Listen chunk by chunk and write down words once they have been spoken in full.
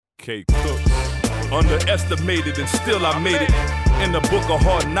K. Cooks. Underestimated and still I made it. In the book of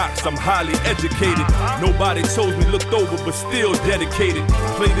hard knocks, I'm highly educated. Nobody chose me, looked over, but still dedicated.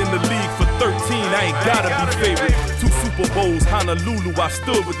 Played in the league for 13, I ain't gotta be favorite. 2 Super Bowls, Honolulu, I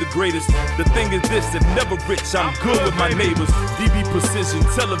stood with the greatest. The thing is this, if never rich, I'm good with my neighbors. DB precision,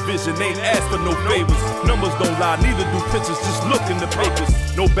 television, ain't asked for no favors. Numbers don't lie, neither do pictures, just look in the papers.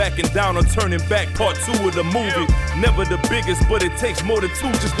 No backing down or turning back, part 2 of the movie. Never the biggest, but it takes more than 2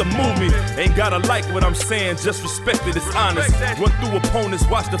 just to move me. Ain't gotta like what I'm saying, just respect it, it's honest. Run through opponents,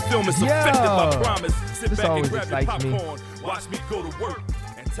 watch the film, it's effective, I promise. Sit back and grab your popcorn, watch me go to work.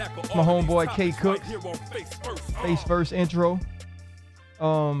 My homeboy K. Cooks, Face First intro.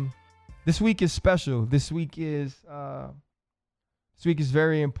 This week is special. This week is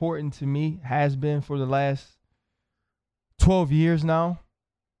very important to me. Has been for the last 12 years now.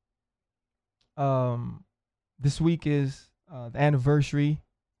 This week is the anniversary,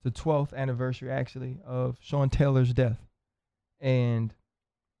 the 12th anniversary actually, of Sean Taylor's death. And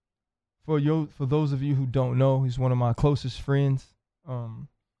for those of you who don't know, he's one of my closest friends.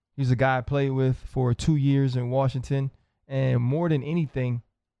 He's a guy I played with for 2 years in Washington. And more than anything,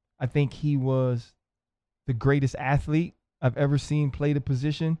 I think he was the greatest athlete I've ever seen play the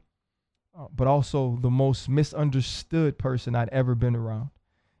position, but also the most misunderstood person I'd ever been around.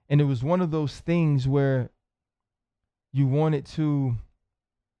 And it was one of those things where you wanted to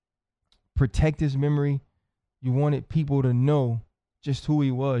protect his memory. You wanted people to know just who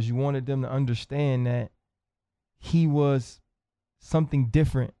he was. You wanted them to understand that he was something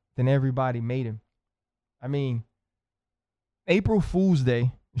different than everybody made him. I mean, April Fool's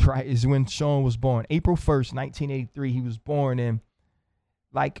Day, right, is when Sean was born. April 1st, 1983, he was born. And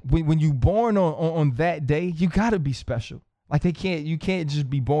like when you born on that day, you gotta be special. Like you can't just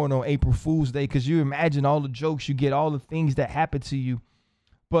be born on April Fool's Day, because you imagine all the jokes you get, all the things that happen to you.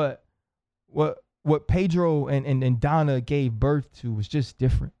 But what Pedro and Donna gave birth to was just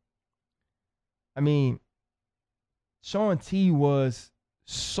different. I mean, Sean T was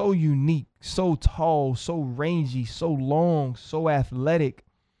so unique, so tall, so rangy, so long, so athletic.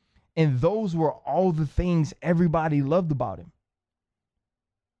 And those were all the things everybody loved about him.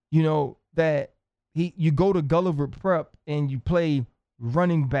 You know, that you go to Gulliver Prep and you play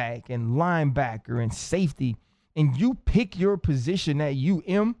running back and linebacker and safety, and you pick your position at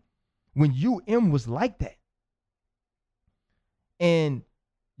UM when UM was like that. And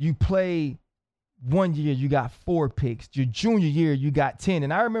you play 1 year, you got 4 picks. Your junior year, you got 10.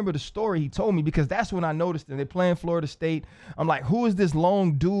 And I remember the story he told me, because that's when I noticed that they're playing Florida State. I'm like, who is this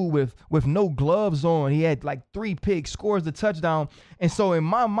long dude with no gloves on? He had like 3 picks, scores the touchdown. And so in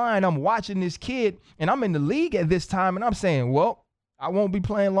my mind, I'm watching this kid, and I'm in the league at this time, and I'm saying, well, I won't be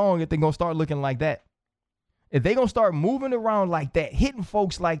playing long if they're going to start looking like that. If they're going to start moving around like that, hitting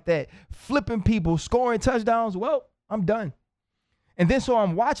folks like that, flipping people, scoring touchdowns, well, I'm done. And then so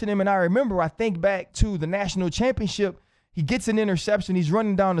I'm watching him, and I think back to the national championship. He gets an interception. He's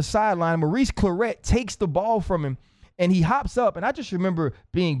running down the sideline. Maurice Clarett takes the ball from him, and he hops up. And I just remember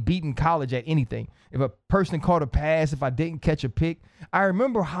being beaten college at anything. If a person caught a pass, if I didn't catch a pick, I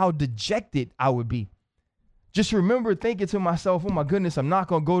remember how dejected I would be. Just remember thinking to myself, oh, my goodness, I'm not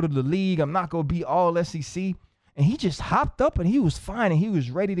going to go to the league. I'm not going to be all SEC. And he just hopped up, and he was fine, and he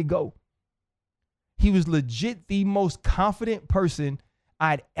was ready to go. He was legit the most confident person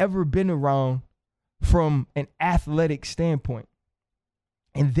I'd ever been around from an athletic standpoint.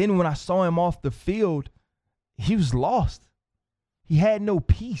 And then when I saw him off the field, he was lost. He had no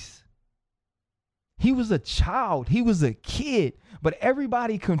peace. He was a child. He was a kid. But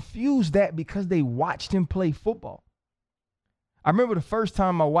everybody confused that because they watched him play football. I remember the first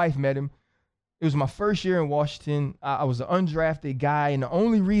time my wife met him. It was my first year in Washington. I was an undrafted guy, and the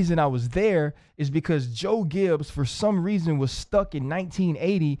only reason I was there is because Joe Gibbs, for some reason, was stuck in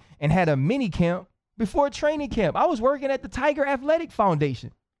 1980 and had a mini camp before training camp. I was working at the Tiger Athletic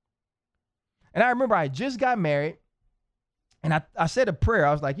Foundation. And I remember I just got married, and I said a prayer.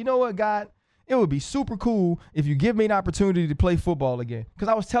 I was like, you know what, God? It would be super cool if you give me an opportunity to play football again. Because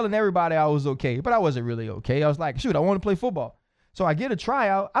I was telling everybody I was okay, but I wasn't really okay. I was like, shoot, I want to play football. So I get a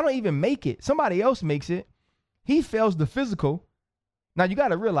tryout. I don't even make it. Somebody else makes it. He fails the physical. Now, you got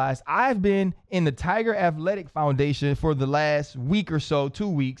to realize I've been in the Tiger Athletic Foundation for the last week or so, 2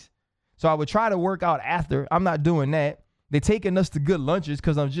 weeks. So I would try to work out after. I'm not doing that. They're taking us to good lunches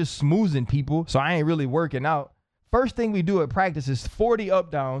because I'm just smoozing people. So I ain't really working out. First thing we do at practice is 40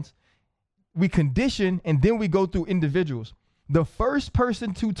 up downs. We condition, and then we go through individuals. The first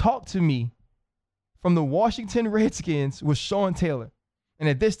person to talk to me from the Washington Redskins was Sean Taylor. And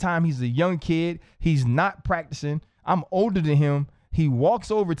at this time, he's a young kid. He's not practicing. I'm older than him. he walks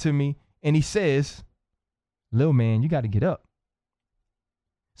over to me and he says, "Lil man, you got to get up."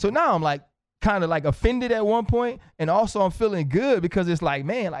 So now I'm like, kind of like offended at one point, and also I'm feeling good because it's like,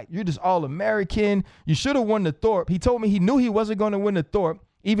 man, like you're just All-American. You should have won the Thorpe. He told me he knew he wasn't going to win the Thorpe,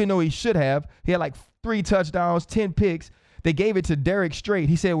 even though he should have. He had like 3 touchdowns, 10 picks. They gave it to Derek Strait.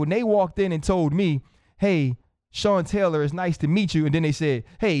 He said when they walked in and told me, "Hey, Sean Taylor, it's nice to meet you," and then they said,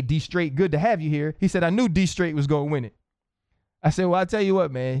 "Hey, D Strait, good to have you here." He said, "I knew D Strait was going to win it." I said, "Well, I tell you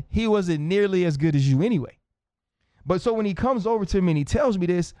what, man, he wasn't nearly as good as you anyway." But so when he comes over to me and he tells me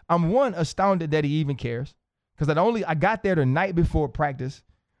this, I'm one, astounded that he even cares, because I got there the night before practice.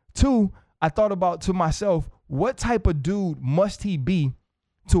 2, I thought about to myself, what type of dude must he be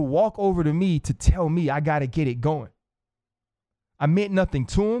to walk over to me to tell me I got to get it going? I meant nothing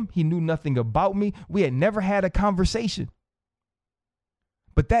to him. He knew nothing about me. We had never had a conversation.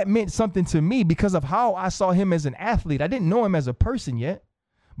 But that meant something to me because of how I saw him as an athlete. I didn't know him as a person yet,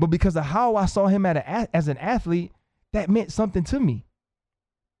 but because of how I saw him as an athlete, that meant something to me.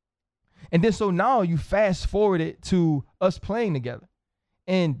 And then so now you fast forward it to us playing together.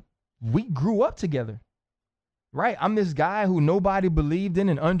 And we grew up together, right? I'm this guy who nobody believed in,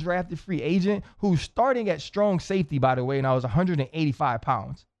 an undrafted free agent who's starting at strong safety, by the way, and I was 185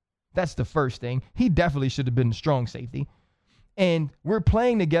 pounds. That's the first thing. He definitely should have been the strong safety. And we're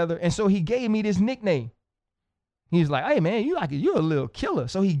playing together, and so he gave me this nickname. He's like, "Hey, man, you're a little killer."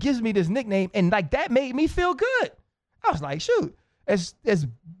 So he gives me this nickname, and like that made me feel good. I was like, shoot, as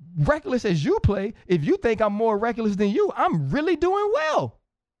reckless as you play, if you think I'm more reckless than you, I'm really doing well.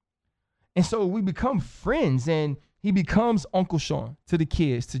 And so we become friends, and he becomes Uncle Sean to the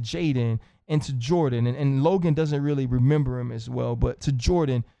kids, to Jaden and to Jordan. And Logan doesn't really remember him as well, but to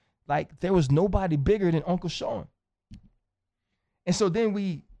Jordan, like there was nobody bigger than Uncle Sean. And so then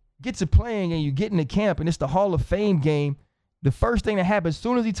we get to playing, and you get into camp, and it's the Hall of Fame game. The first thing that happens, as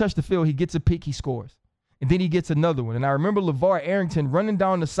soon as he touched the field, he gets a pick, he scores. And then he gets another one. And I remember LeVar Arrington running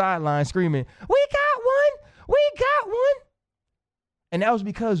down the sideline screaming, "We got one! We got one!" And that was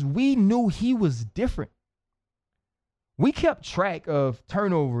because we knew he was different. We kept track of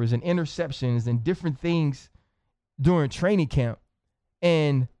turnovers and interceptions and different things during training camp.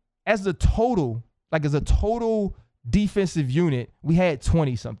 And as a total defensive unit, we had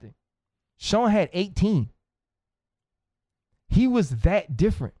 20-something. Sean had 18. He was that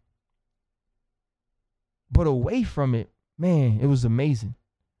different. But away from it, man, it was amazing.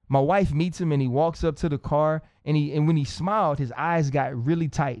 My wife meets him, and he walks up to the car, and when he smiled, his eyes got really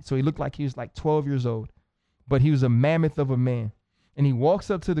tight. So he looked like he was like 12 years old, but he was a mammoth of a man. And he walks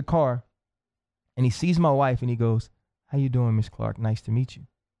up to the car, and he sees my wife, and he goes, "How you doing, Miss Clark? Nice to meet you."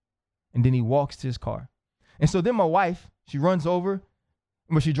 And then he walks to his car. And so then my wife, she runs over.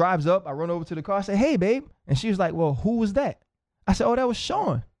 When she drives up, I run over to the car. I say, "Hey, babe." And she was like, "Well, who was that?" I said, "Oh, that was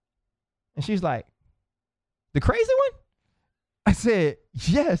Sean." And she's like, "The crazy one?" I said,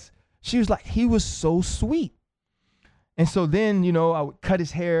 "Yes." She was like, "He was so sweet." And so then, I would cut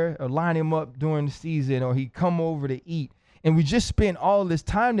his hair or line him up during the season, or he'd come over to eat. And we just spent all this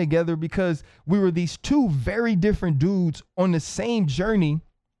time together because we were these two very different dudes on the same journey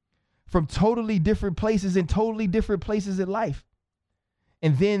from totally different places and totally different places in life.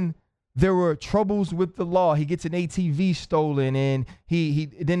 And then there were troubles with the law. He gets an ATV stolen, and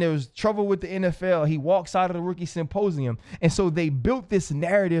then there was trouble with the NFL. He walks out of the rookie symposium. And so they built this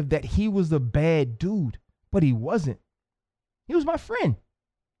narrative that he was a bad dude, but he wasn't. He was my friend.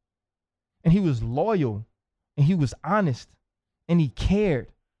 And he was loyal, and he was honest, and he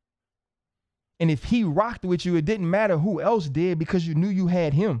cared. And if he rocked with you, it didn't matter who else did because you knew you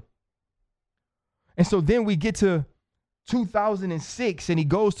had him. And so then we get to 2006, and he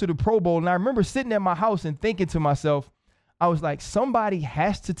goes to the Pro Bowl. And I remember sitting at my house and thinking to myself, I was like, somebody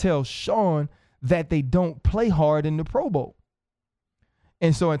has to tell Sean that they don't play hard in the Pro Bowl.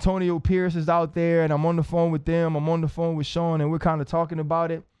 And so Antonio Pierce is out there, and I'm on the phone with them. I'm on the phone with Sean, and we're kind of talking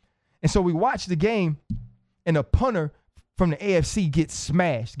about it. And so we watch the game, and a punter from the AFC gets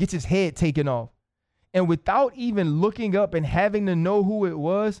smashed, gets his head taken off. And without even looking up and having to know who it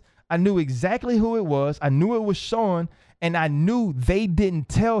was, I knew exactly who it was. I knew it was Sean, and I knew they didn't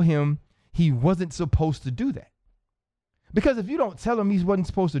tell him he wasn't supposed to do that. Because if you don't tell him he wasn't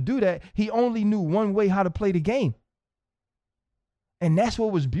supposed to do that, he only knew one way how to play the game. And that's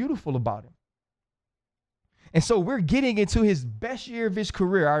what was beautiful about him. And so we're getting into his best year of his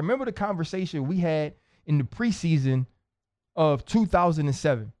career. I remember the conversation we had in the preseason of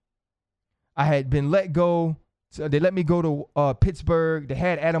 2007. I had been let go. So they let me go to Pittsburgh. They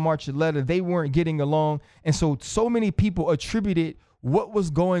had Adam Archuleta. They weren't getting along. And so many people attributed what was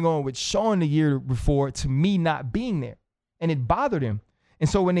going on with Sean the year before to me not being there. and it bothered him. And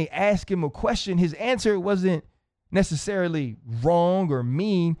so when they asked him a question, his answer wasn't necessarily wrong or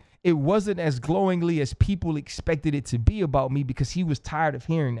mean. It wasn't as glowingly as people expected it to be about me because he was tired of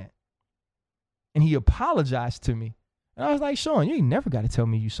hearing that. And he apologized to me. And I was like, Sean, you ain't never got to tell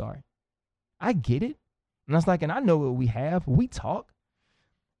me you sorry. I get it. And I was like, and I know what we have. We talk.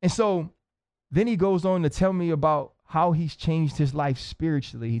 And so then he goes on to tell me about how he's changed his life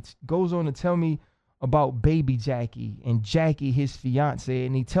spiritually. He goes on to tell me about baby Jackie and Jackie, his fiance.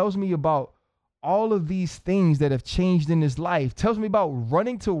 And he tells me about all of these things that have changed in his life. Tells me about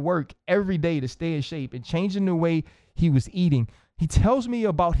running to work every day to stay in shape and changing the way he was eating. He tells me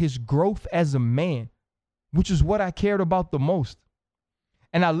about his growth as a man, which is what I cared about the most.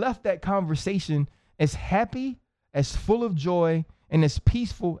 And I left that conversation as happy, as full of joy, and as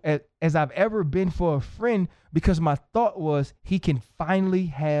peaceful as I've ever been for a friend, because my thought was he can finally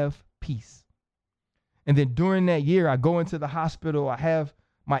have peace. And then during that year, I go into the hospital. I have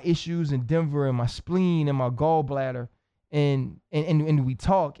my issues in Denver and my spleen and my gallbladder. And we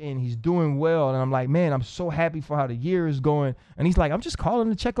talk, and he's doing well. And I'm like, man, I'm so happy for how the year is going. And he's like, I'm just calling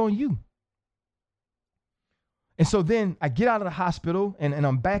to check on you. And so then I get out of the hospital, and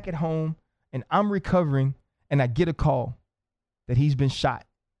I'm back at home, and I'm recovering, and I get a call that he's been shot.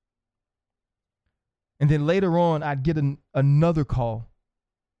 And then later on, I'd get another call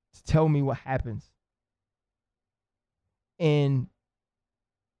to tell me what happens. And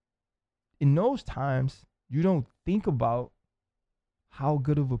in those times, you don't think about how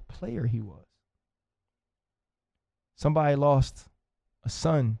good of a player he was. Somebody lost a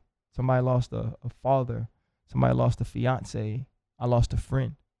son. Somebody lost a father. Somebody lost a fiance. I lost a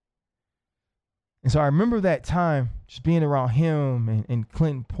friend. And so I remember that time just being around him and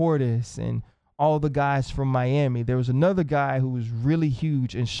Clinton Portis and all the guys from Miami. There was another guy who was really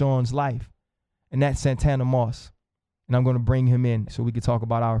huge in Sean's life, and that's Santana Moss. And I'm going to bring him in so we can talk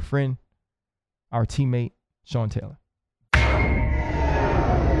about our friend, our teammate, Sean Taylor.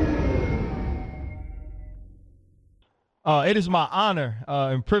 It is my honor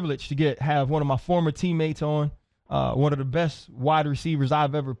and privilege to have one of my former teammates on, one of the best wide receivers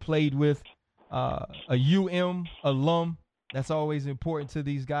I've ever played with, a UM alum. That's always important to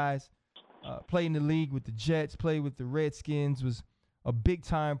these guys. Played in the league with the Jets, played with the Redskins, was a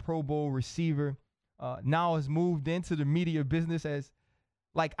big-time Pro Bowl receiver. Now has moved into the media business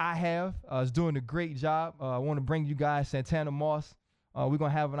like I have. Is doing a great job. I want to bring you guys Santana Moss. We're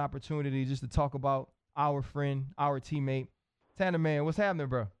going to have an opportunity just to talk about our friend, our teammate. Tanner, man, what's happening,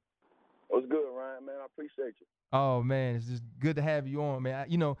 bro? What's good, Ryan, man? I appreciate you. Oh, man, it's just good to have you on, man.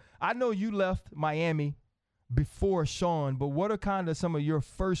 I know you left Miami before Sean, but what are kind of some of your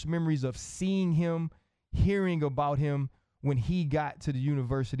first memories of seeing him, hearing about him when he got to the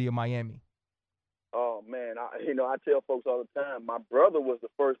University of Miami? Oh, man, I tell folks all the time, my brother was the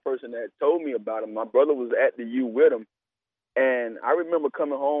first person that told me about him. My brother was at the U with him. And I remember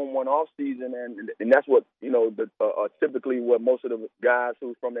coming home one off season, and that's what typically what most of the guys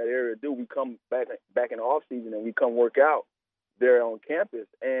who from that area do. We come back in the off season and we come work out there on campus.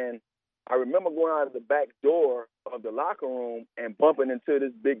 And I remember going out of the back door of the locker room and bumping into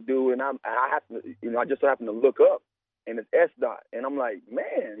this big dude, and I just happened to look up, and it's S-Dot, and I'm like,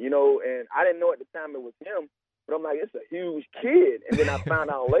 man, and I didn't know at the time it was him, but I'm like, it's a huge kid, and then I found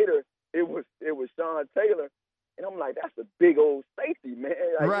out later it was Sean Taylor. And I'm like, that's a big old safety, man.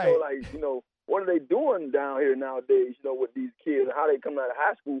 Right. What are they doing down here nowadays, with these kids and how they come out of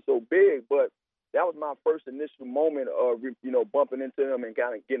high school so big? But that was my first initial moment of, bumping into him and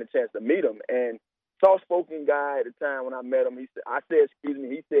kind of getting a chance to meet him. And soft-spoken guy at the time when I met him, I said, excuse me.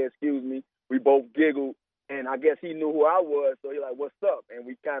 He said, excuse me. We both giggled. And I guess he knew who I was. So he's like, what's up? And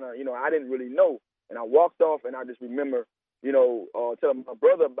we kind of, I didn't really know. And I walked off, and I just remember, telling my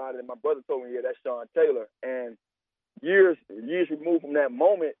brother about it. And my brother told me, yeah, that's Sean Taylor. And years removed from that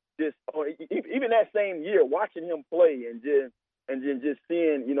moment, just even that same year, watching him play and just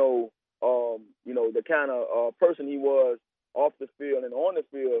seeing, the kind of person he was off the field and on the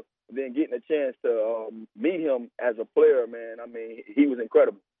field, and then getting a chance to meet him as a player, man. I mean, he was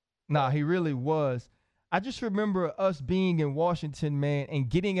incredible. Nah, he really was. I just remember us being in Washington, man, and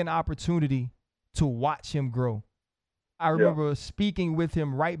getting an opportunity to watch him grow. I remember speaking with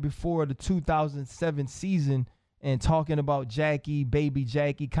him right before the 2007 season and talking about Jackie, baby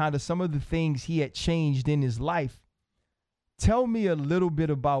Jackie, kind of some of the things he had changed in his life. Tell me a little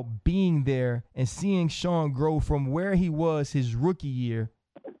bit about being there and seeing Sean grow from where he was his rookie year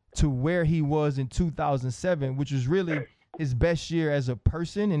to where he was in 2007, which was really his best year as a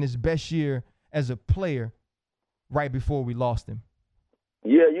person and his best year as a player right before we lost him.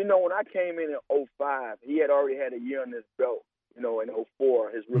 Yeah, when I came in 05, he had already had a year on his belt. In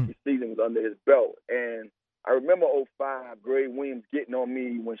 04, his rookie season was under his belt. And I remember 05, Greg Williams getting on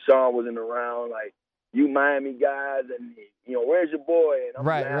me when Sean wasn't around, like, you Miami guys, and, where's your boy? And I'm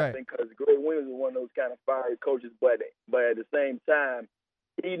laughing because Greg Williams was one of those kind of fiery coaches, but at the same time,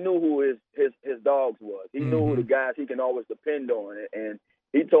 he knew who his dogs was. He knew who the guys he can always depend on. And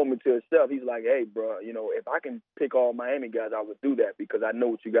he told me to himself, he's like, hey, bro, if I can pick all Miami guys, I would do that because I know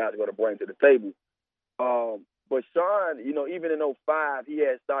what you guys are going to bring to the table. But Sean, even in 05, he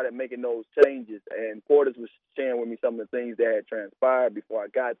had started making those changes, and Portis was sharing with me some of the things that had transpired before I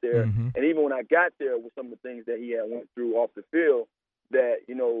got there. And even when I got there, with some of the things that he had went through off the field, that,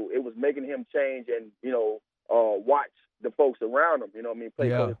 it was making him change and, watch the folks around him, pay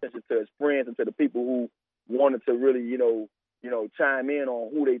close attention to his friends and to the people who wanted to really, chime in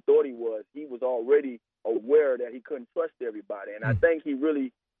on who they thought he was. He was already aware that he couldn't trust everybody. And I think he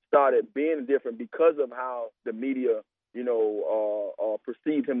really started being different because of how the media,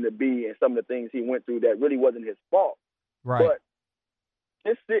 perceived him to be and some of the things he went through that really wasn't his fault. Right. But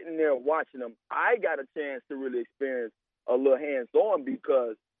just sitting there watching him, I got a chance to really experience a little hands-on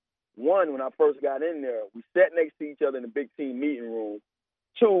because, one, when I first got in there, we sat next to each other in the big team meeting room.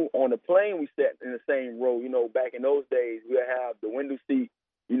 Two, on the plane, we sat in the same row. Back in those days, we would have the window seat,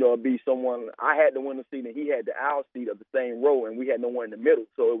 it'd be someone, I had the window seat and he had the aisle seat of the same row, and we had no one in the middle.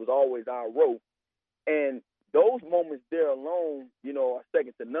 So it was always our row. And those moments there alone, are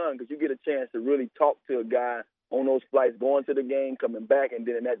second to none because you get a chance to really talk to a guy on those flights, going to the game, coming back, and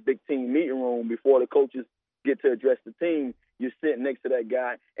then in that big team meeting room before the coaches get to address the team, you're sitting next to that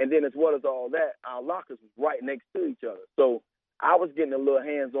guy. And then as well as all that, our lockers was right next to each other. So I was getting a little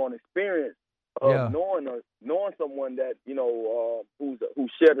hands-on experience of knowing someone that, who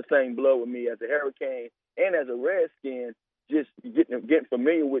shared the same blood with me as a Hurricane and as a Redskin, just getting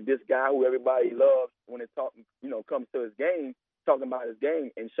familiar with this guy who everybody loves when it comes to his game, talking about his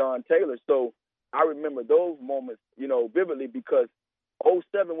game, and Sean Taylor. So I remember those moments, vividly because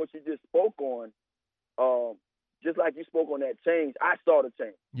 07, what you just spoke on, just like you spoke on that change, I saw the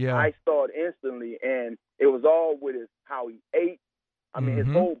change. Yeah. I saw it instantly, and it was all with how he ate. I mean, his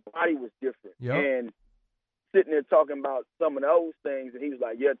whole body was different. Yep. And sitting there talking about some of those things, and he was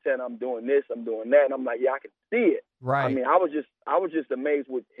like, yeah, Tanner, I'm doing this, I'm doing that. And I'm like, yeah, I can see it. Right. I mean, I was just amazed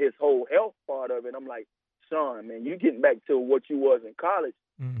with his whole health part of it. I'm like, Sean, man, you getting back to what you was in college,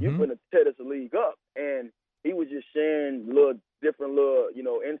 you're going to tear this league up. And he was just sharing different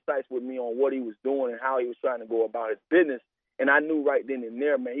insights with me on what he was doing and how he was trying to go about his business. And I knew right then and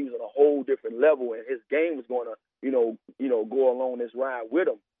there, man, he was on a whole different level, and his game was going to, go along this ride with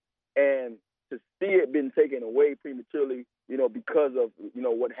him. And to see it been taken away prematurely, because of,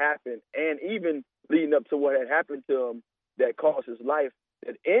 what happened, and even leading up to what had happened to him that cost his life,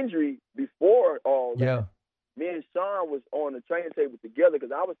 that injury before all that, me and Sean was on the training table together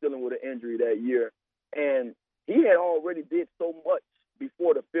because I was dealing with an injury that year. And he had already did so much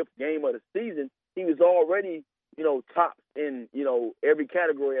before the 5th game of the season. He was already, top in, every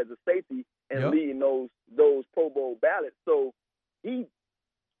category as a safety and leading those Pro Bowl ballots. So he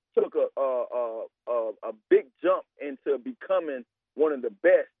took a big jump into becoming one of the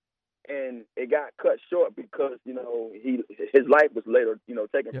best, and it got cut short because, his life was later,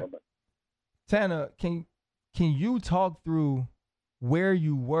 taken from him. Tanner, can you talk through where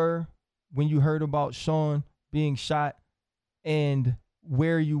you were when you heard about Sean being shot and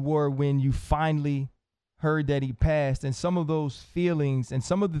where you were when you finally heard that he passed, and some of those feelings and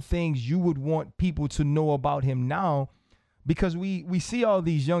some of the things you would want people to know about him now? Because we see all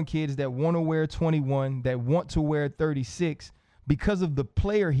these young kids that want to wear 21, that want to wear 36 because of the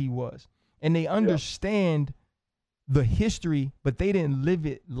player he was. And they understand the history, but they didn't live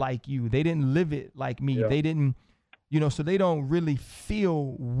it like you. They didn't live it like me. They didn't, so they don't really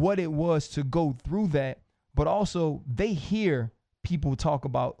feel what it was to go through that. But also they hear people talk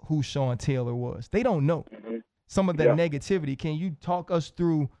about who Sean Taylor was. They don't know some of that negativity. Can you talk us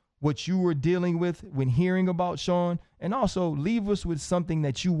through what you were dealing with when hearing about Sean, and also leave us with something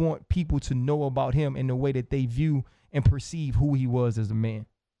that you want people to know about him in the way that they view and perceive who he was as a man?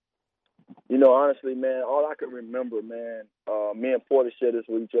 Honestly, man, all I can remember, man, me and Porter share this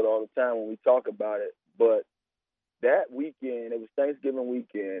with each other all the time when we talk about it, but that weekend, it was Thanksgiving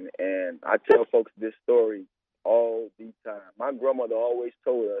weekend, and I tell folks this story all the time. My grandmother always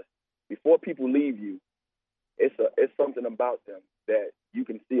told us, before people leave you, it's something about them that you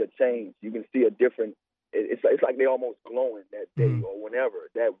can see a change. You can see a different. It's like they almost glowing that day or whenever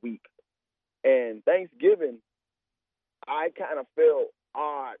that week. And Thanksgiving, I kind of felt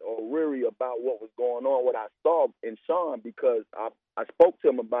odd or weary about what was going on, what I saw in Sean, because I spoke to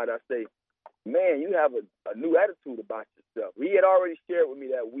him about it. I say, man, you have a new attitude about yourself. He had already shared with me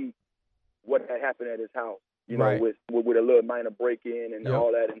that week what had happened at his house, you know, with a little minor break-in and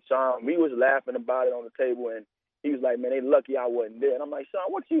all that. And Sean, we was laughing about it on the table, and he was like, man, they lucky I wasn't there. And I'm like,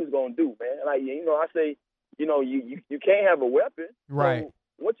 Sean, what you was going to do, man? Like, you know, I say, you know, you can't have a weapon. Right. So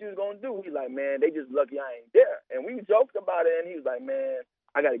what you was going to do? He's like, man, they just lucky I ain't there. And we joked about it, and he was like, man,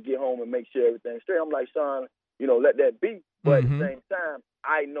 I got to get home and make sure everything's straight. I'm like, Sean, you know, let that be. But at the same time,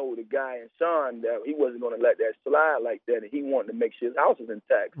 I know the guy in Sean that he wasn't going to let that slide like that, and he wanted to make sure his house was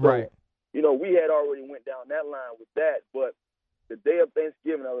intact. So, you know, we had already went down that line with that. But the day of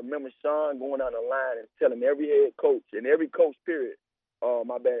Thanksgiving, I remember Sean going down the line and telling every head coach and every coach, period,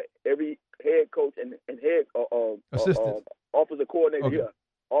 every head coach and head assistant, offensive coordinator,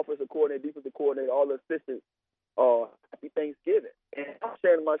 offensive coordinator, defensive coordinator, all the assistants, happy Thanksgiving. And I'm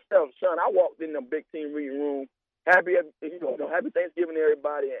saying to myself, Sean, I walked in the big team reading room, happy Thanksgiving to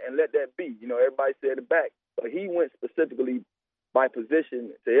everybody, and let that be. You know, everybody said it back. But he went specifically by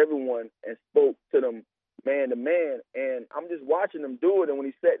position to everyone and spoke to them man to man. And I'm just watching him do it. And when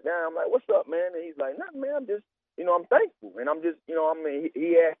he sat down, I'm like, what's up, man? And he's like, nothing, man. I'm just, you know, I'm thankful. And I'm just, you know, I mean,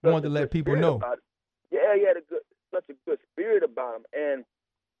 he had wanted to let people know. Yeah, he had such a good spirit about him. And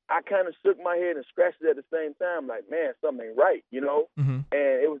I kind of shook my head and scratched it at the same time, like, man, something ain't right, you know? And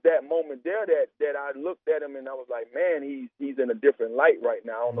it was that moment there that I looked at him and I was like, man, he's in a different light right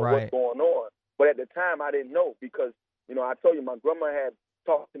now. I don't know what's going on. But at the time, I didn't know because, you know, I told you my grandma had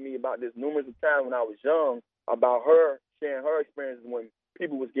talked to me about this numerous of times when I was young, about her sharing her experiences when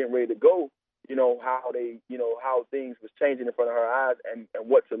people was getting ready to go, you know, how things was changing in front of her eyes and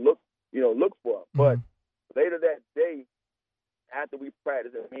what to look for. But later that day, after we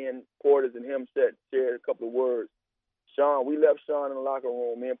practiced, and me and Portis and him shared a couple of words. We left Sean in the locker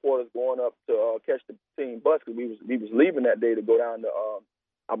room. Me and Portis going up to catch the team bus because we was leaving that day to go down to,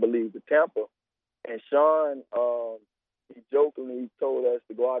 I believe, to Tampa. And Sean, he jokingly told us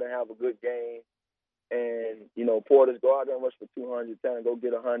to go out and have a good game. And, you know, Portis, go out there and rush for 200, tell him go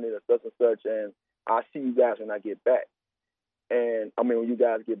get 100 or such and such. And I'll see you guys when I get back. And, I mean, when you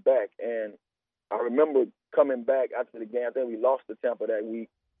guys get back. And I remember coming back after the game. I think we lost to Tampa that week.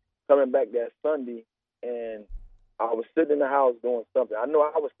 Coming back that Sunday, and I was sitting in the house doing something. I know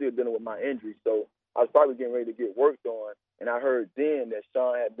I was still dealing with my injury, so I was probably getting ready to get worked on. And I heard then that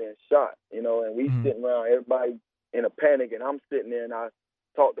Sean had been shot, you know, and we sitting around, everybody in a panic, and I'm sitting there, and I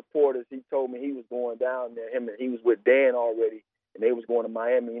talked to Portis. He told me he was going down there. Him and he was with Dan already, and they was going to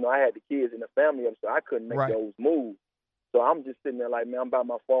Miami. You know, I had the kids and the family up, so I couldn't make those moves. So I'm just sitting there like, man, I'm by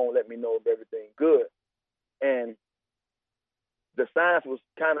my phone. Let me know if everything's good. And the signs was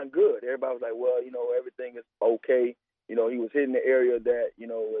kind of good. Everybody was like, well, you know, everything is okay. You know, he was hitting the area that, you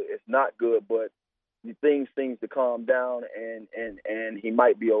know, it's not good, but things seems to calm down and he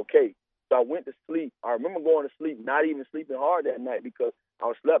might be okay. So I went to sleep. I remember going to sleep, not even sleeping hard that night because I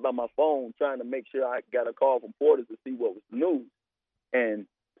was slept by my phone trying to make sure I got a call from Portis to see what was the news. And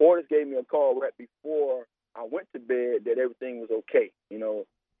Portis gave me a call right before I went to bed that everything was okay. You know,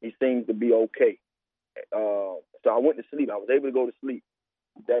 he seems to be okay. So I went to sleep. I was able to go to sleep.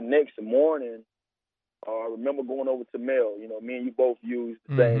 That next morning, I remember going over to Mel. You know, me and you both used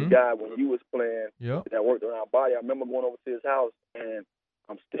the same guy when you was playing that worked on our body. I remember going over to his house, and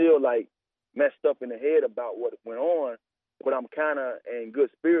I'm still, like, messed up in the head about what went on, but I'm kind of in good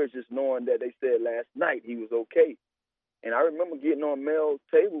spirits just knowing that they said last night he was okay. And I remember getting on Mel's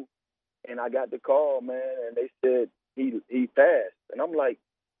table, and I got the call, man, and they said he passed. And I'm like,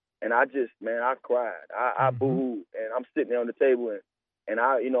 and I just, man, I cried. I boo-hooed. And I'm sitting there on the table, and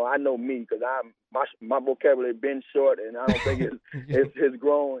I, you know, I know me because my vocabulary been short, and I don't think it's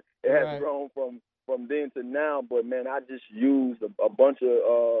grown. It has grown from then to now. But, man, I just used a bunch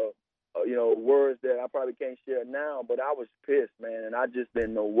of, you know, words that I probably can't share now. But I was pissed, man, and I just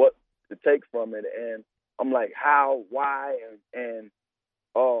didn't know what to take from it. And I'm like, how, why, and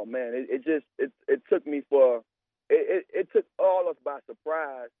oh, man, it took me it took all of us by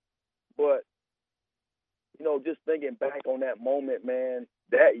surprise. But, you know, just thinking back on that moment, man,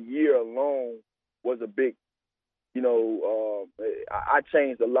 that year alone was a big, you know, I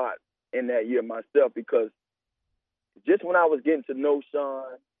changed a lot in that year myself because just when I was getting to know Sean,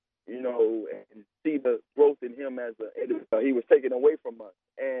 you know, and see the growth in him as he was taken away from us.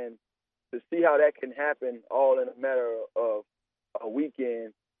 And to see how that can happen all in a matter of a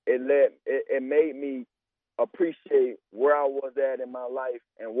weekend, it made me appreciate where I was at in my life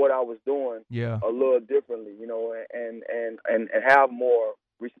and what I was doing a little differently, you know, and have more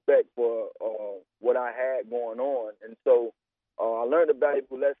respect for what I had going on. And so I learned a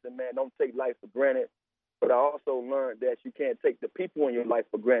valuable lesson, man. Don't take life for granted. But I also learned that you can't take the people in your life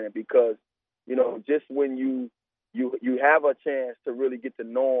for granted because, you know, just when you have a chance to really get to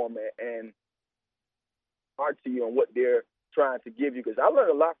know them and hard to you on what they're trying to give you. Because I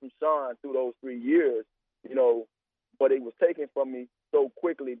learned a lot from Sean through those 3 years, you know, but it was taken from me so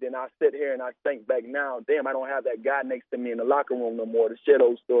quickly. Then I sit here and I think back now, damn, I don't have that guy next to me in the locker room no more to share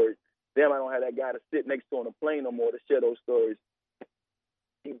those stories. Damn, I don't have that guy to sit next to on the plane no more to share those stories.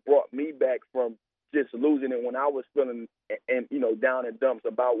 He brought me back from just losing it when I was feeling, and you know, down in dumps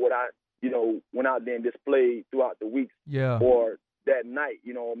about what I, you know, went out there and displayed throughout the weeks or that night,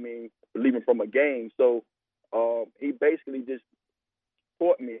 you know what I mean, leaving from a game. So he basically just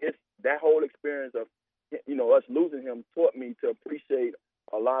taught me, that whole experience of, you know, us losing him taught me to appreciate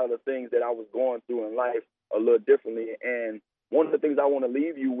a lot of the things that I was going through in life a little differently. And one of the things I want to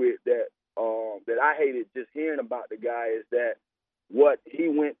leave you with that I hated just hearing about the guy is that what he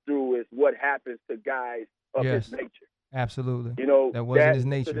went through is what happens to guys of his nature. Absolutely. You know, that wasn't his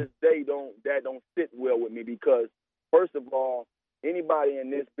nature. To this day, that don't sit well with me because, first of all, anybody in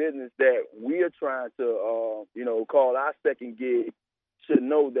this business that we are trying to, you know, call our second gig should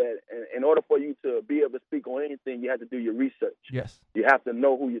know that in order for you to be able to speak on anything, you have to do your research. Yes. You have to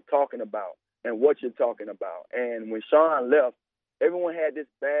know who you're talking about and what you're talking about. And when Sean left, everyone had this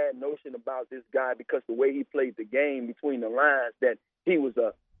bad notion about this guy because the way he played the game between the lines, that he was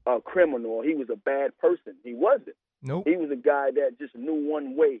a criminal, he was a bad person. He wasn't. Nope. He was a guy that just knew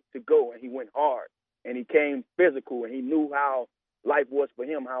one way to go, and he went hard, and he came physical, and he knew how life was for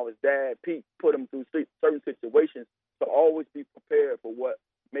him, how his dad, Pete, put him through certain situations. So always be prepared for what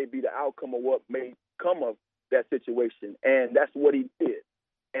may be the outcome of what may come of that situation. And that's what he did.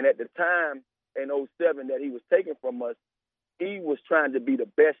 And at the time in 2007 that he was taken from us, he was trying to be the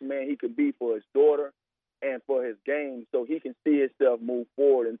best man he could be for his daughter and for his game so he can see himself move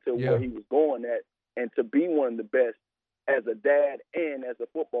forward into where he was going at and to be one of the best as a dad and as a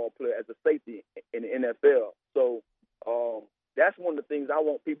football player, as a safety in the NFL. So that's one of the things I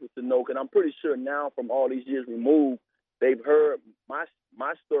want people to know, because I'm pretty sure now from all these years removed, they've heard my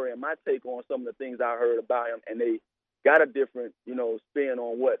story and my take on some of the things I heard about him, and they got a different, you know, spin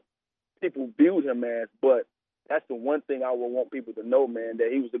on what people viewed him as. But that's the one thing I would want people to know, man,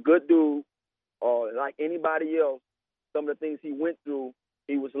 that he was a good dude. Like anybody else, some of the things he went through,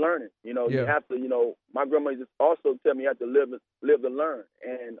 he was learning. You know, you have to, you know, my grandma used to also tell me you have to live to learn.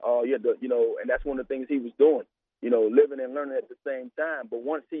 And you have to, you know, and that's one of the things he was doing, you know, living and learning at the same time. But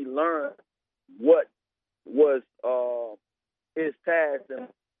once he learned what was his task and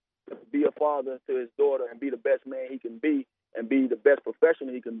to be a father to his daughter and be the best man he can be and be the best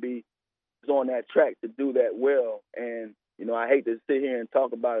professional he can be, he's on that track to do that well. And, you know, I hate to sit here and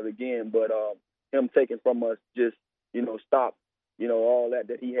talk about it again, but him taking from us just, you know, stop, you know, all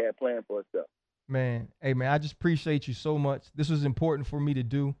that he had planned for himself. Man, hey, man, I just appreciate you so much. This was important for me to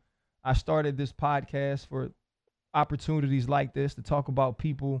do. I started this podcast for opportunities like this to talk about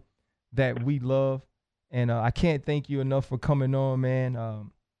people that we love. And I can't thank you enough for coming on, man.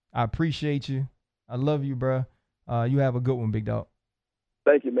 I appreciate you. I love you, bro. You have a good one, big dog.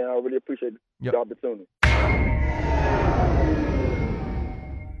 Thank you, man. I really appreciate the opportunity.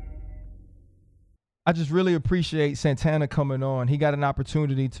 I just really appreciate Santana coming on. He got an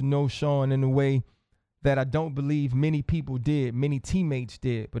opportunity to know Sean in a way that I don't believe many people did, many teammates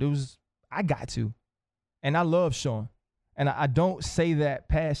did. But I got to. And I love Sean. And I don't say that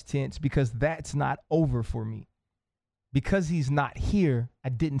past tense because that's not over for me. Because he's not here, I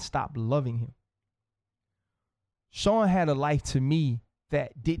didn't stop loving him. Sean had a life to me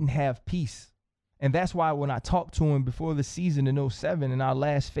that didn't have peace. And that's why when I talked to him before the season in 2007 in our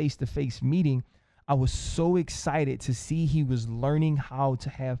last face-to-face meeting, I was so excited to see he was learning how to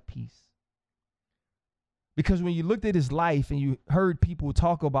have peace. Because when you looked at his life and you heard people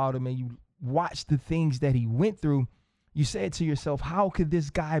talk about him and you watched the things that he went through, you said to yourself, how could this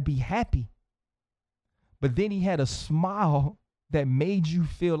guy be happy? But then he had a smile that made you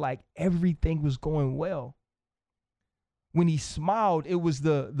feel like everything was going well. When he smiled, it was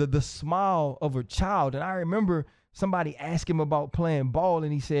the smile of a child. And I remember somebody asked him about playing ball,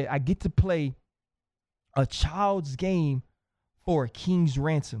 and he said, I get to play a child's game for a king's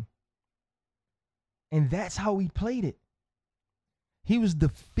ransom. And that's how he played it. He was the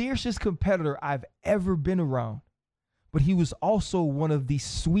fiercest competitor I've ever been around, but he was also one of the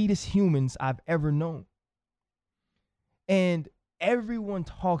sweetest humans I've ever known. And everyone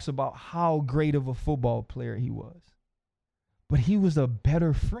talks about how great of a football player he was, but he was a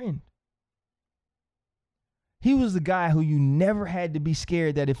better friend. He was the guy who you never had to be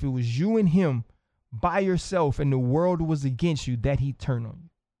scared that if it was you and him, by yourself and the world was against you, that he turned on you.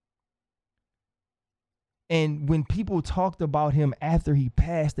 And when people talked about him after he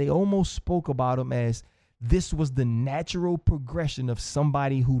passed, they almost spoke about him as this was the natural progression of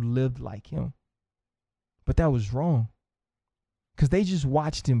somebody who lived like him. But that was wrong, because they just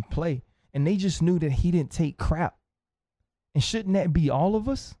watched him play and they just knew that he didn't take crap. And shouldn't that be all of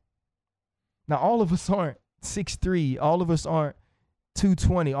us? Now, all of us aren't 6'3". All of us aren't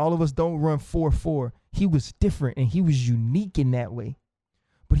 220. All of us don't run 4.4. He was different and he was unique in that way.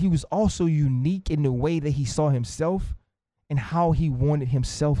 But he was also unique in the way that he saw himself and how he wanted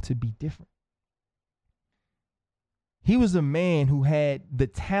himself to be different. He was a man who had the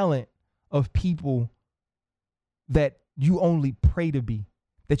talent of people that you only pray to be,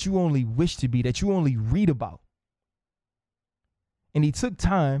 that you only wish to be, that you only read about. And he took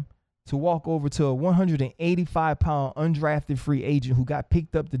time to walk over to a 185-pound undrafted free agent who got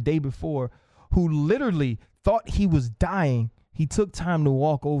picked up the day before, who literally thought he was dying. He took time to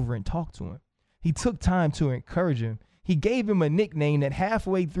walk over and talk to him. He took time to encourage him. He gave him a nickname that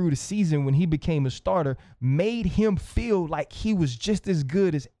halfway through the season, when he became a starter, made him feel like he was just as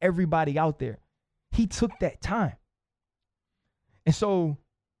good as everybody out there. He took that time. And so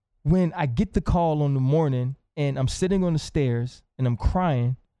when I get the call on the morning and I'm sitting on the stairs and I'm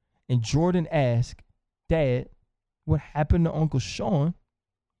crying, and Jordan asked, Dad, what happened to Uncle Sean?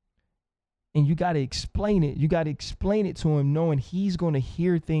 And you got to explain it. You got to explain it to him, knowing he's going to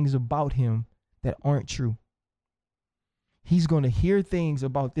hear things about him that aren't true. He's going to hear things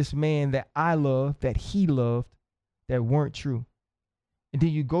about this man that I love, that he loved, that weren't true. And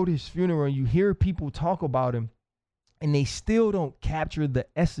then you go to his funeral and you hear people talk about him, and they still don't capture the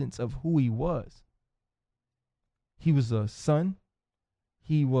essence of who he was. He was a son.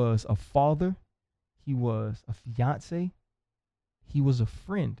 He was a father. He was a fiance. He was a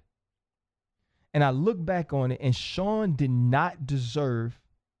friend. And I look back on it, and Sean did not deserve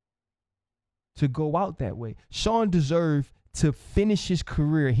to go out that way. Sean deserved to finish his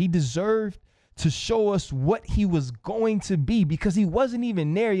career. He deserved to show us what he was going to be, because he wasn't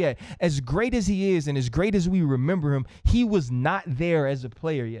even there yet. As great as he is and as great as we remember him, he was not there as a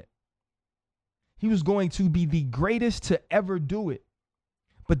player yet. He was going to be the greatest to ever do it.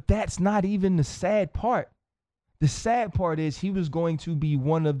 But that's not even the sad part. The sad part is he was going to be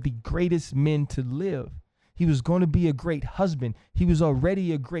one of the greatest men to live. He was going to be a great husband. He was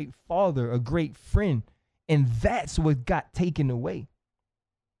already a great father, a great friend. And that's what got taken away.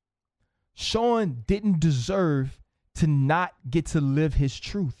 Sean didn't deserve to not get to live his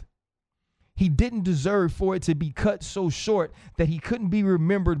truth. He didn't deserve for it to be cut so short that he couldn't be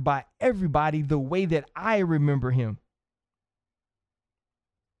remembered by everybody the way that I remember him.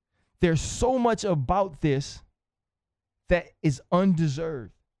 There's so much about this that is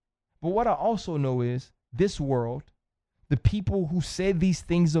undeserved. But what I also know is this world, the people who said these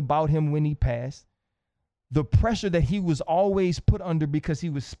things about him when he passed, the pressure that he was always put under because he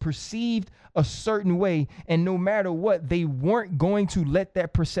was perceived a certain way, and no matter what, they weren't going to let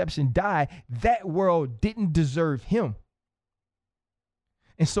that perception die. That world didn't deserve him.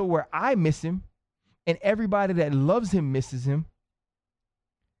 And so where I miss him, and everybody that loves him misses him,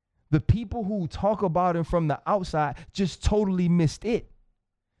 the people who talk about him from the outside just totally missed it.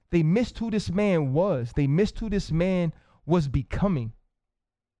 They missed who this man was. They missed who this man was becoming.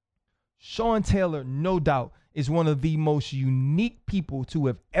 Sean Taylor, no doubt, is one of the most unique people to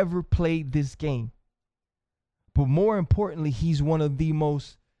have ever played this game. But more importantly, he's one of the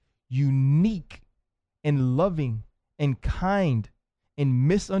most unique and loving and kind and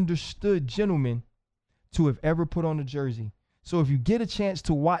misunderstood gentlemen to have ever put on a jersey. So if you get a chance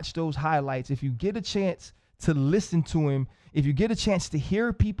to watch those highlights, if you get a chance to listen to him, if you get a chance to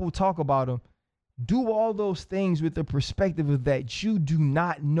hear people talk about him, do all those things with the perspective of that you do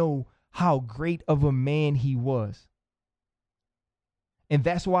not know how great of a man he was. And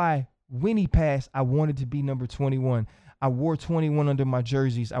that's why when he passed, I wanted to be number 21. I wore 21 under my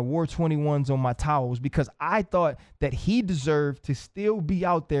jerseys. I wore 21s on my towels because I thought that he deserved to still be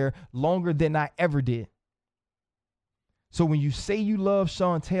out there longer than I ever did. So when you say you love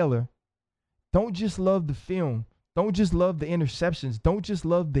Sean Taylor, don't just love the film. Don't just love the interceptions. Don't just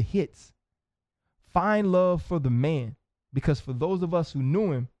love the hits. Find love for the man, because for those of us who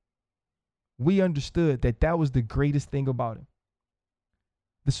knew him, we understood that that was the greatest thing about him.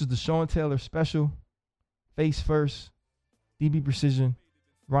 This was the Sean Taylor special. Face first, DB Precision,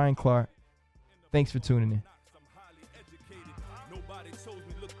 Ryan Clark. Thanks for tuning in.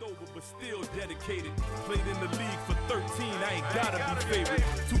 still dedicated. Played in the league for 13, I ain't gotta be favorite.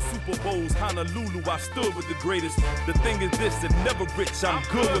 2 Super Bowls, Honolulu, I stood with the greatest. The thing is this, that never rich, I'm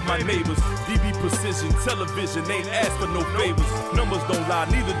good with my neighbors. DB Precision, television, ain't asked for no favors. Numbers don't lie,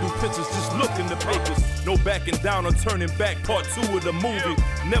 neither do pictures, just look in the papers. No backing down or turning back, part 2 of the movie.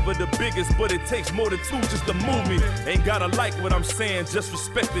 Never the biggest, but it takes more than 2 just to move me. Ain't gotta like what I'm saying, just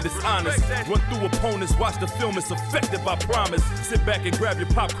respect it, it's honest. Run through opponents, watch the film, it's effective, I promise. Sit back and grab your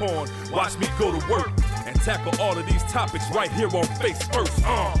popcorn, watch me go to work and tackle all of these topics right here on Face First.